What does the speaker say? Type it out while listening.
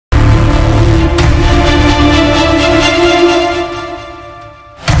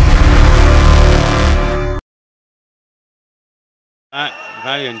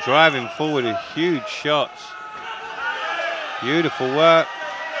Valean driving forward with huge shots. Beautiful work.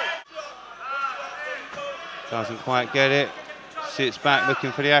 Doesn't quite get it. Sits back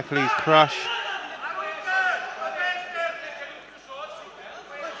looking for the Achilles crush.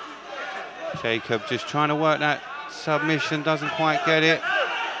 Jakub just trying to work that submission, doesn't quite get it.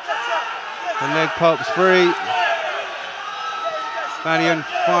 The leg pops free. Valean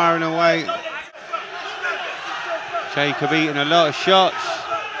firing away. Jakub eating a lot of shots.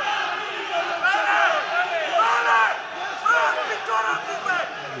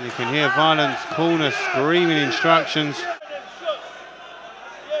 And you can hear Valean's corner screaming instructions.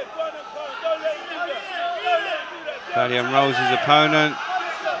 Valean rolls his opponent.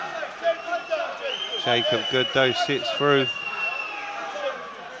 Jakub good though, sits through.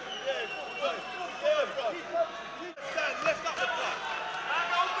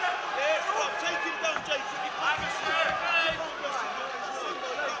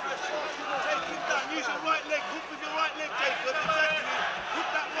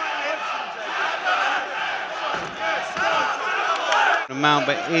 Mount,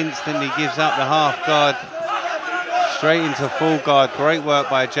 but instantly gives up the half guard. Straight into full guard. Great work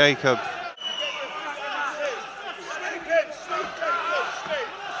by Jakub.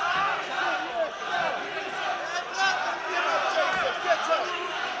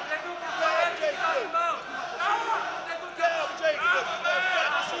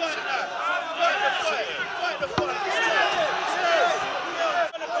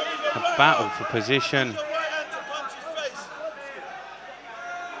 A battle for position.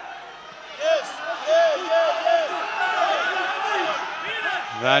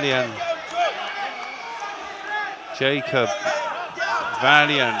 Valean, Jakub,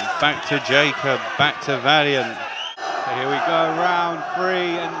 Valean, back to Jakub, back to Valean. So here we go, round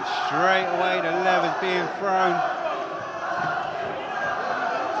 3, and straight away the lever's being thrown.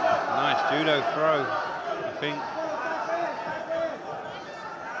 Nice judo throw, I think.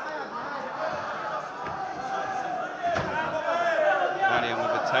 Valean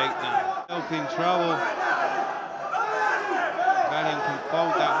with a takedown. Help in trouble. Valean can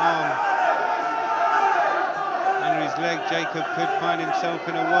fold that arm under his leg. Jakub could find himself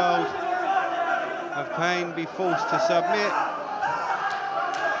in a world of pain, be forced to submit.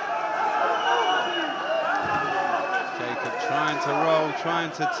 Jakub trying to roll,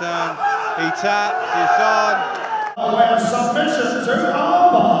 trying to turn. He taps, it's on. Submission to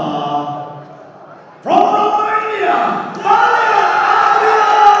armbar.